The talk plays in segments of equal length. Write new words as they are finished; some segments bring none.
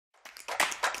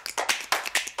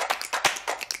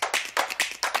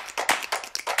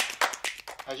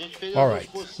Alright,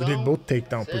 we did both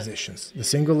takedown positions, the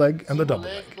single leg and the double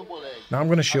leg. Now I'm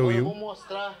going to show you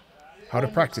how to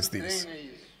practice these.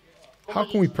 How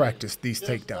can we practice these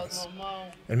takedowns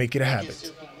and make it a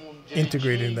habit,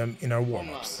 integrating them in our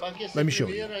warm-ups? Let me show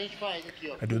you.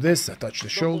 I do this, I touch the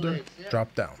shoulder,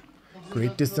 drop down.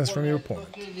 Create distance from your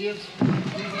opponent.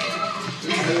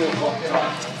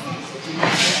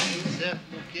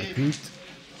 Repeat,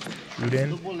 shoot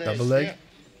in, double leg,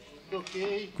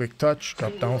 quick touch,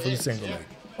 drop down for the single leg.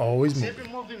 Always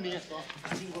moving.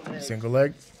 Single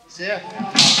leg.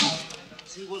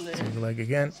 Single leg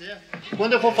again.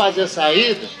 Quando eu for fazer a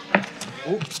saída,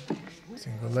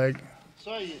 single leg.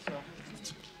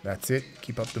 That's it.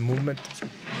 Keep up the movement.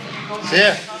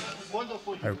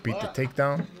 I repeat the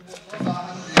takedown.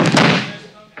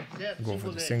 Go for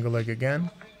the single leg again.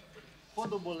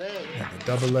 And the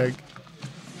double leg.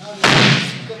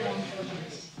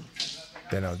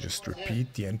 Then I'll just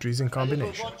repeat the entries in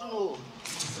combination.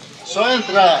 Só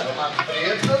entrar.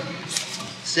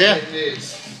 Certo?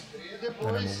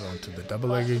 Then I move on to the double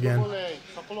leg again.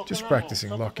 Just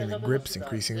practicing locking the grips,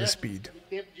 increasing the speed.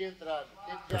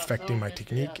 Perfecting my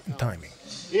technique and timing.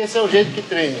 Esse é o jeito que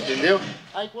treina, entendeu?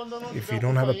 If you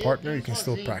don't have a partner, you can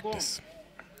still practice.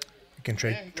 You can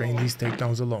train these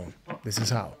takedowns alone. This is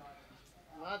how.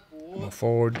 Move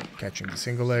forward, catching the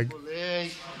single leg.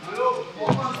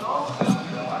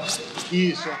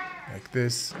 Like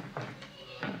this.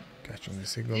 Catching the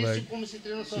single leg.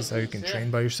 This is how you can train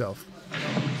by yourself.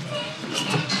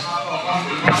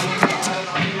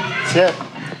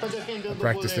 I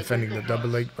practice defending the double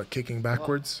leg by kicking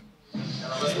backwards.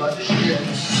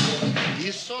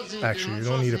 Actually, you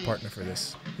don't need a partner for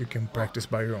this. You can practice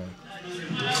by your own.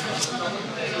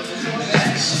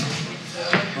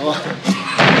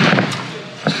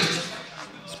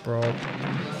 Sprawl.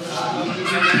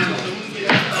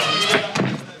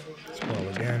 Sprawl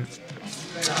again.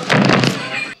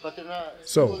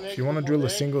 So, if you want to drill a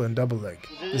single and double leg,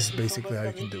 this is basically how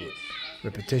you can do it.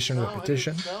 Repetition,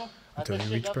 repetition, until you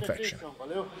reach perfection.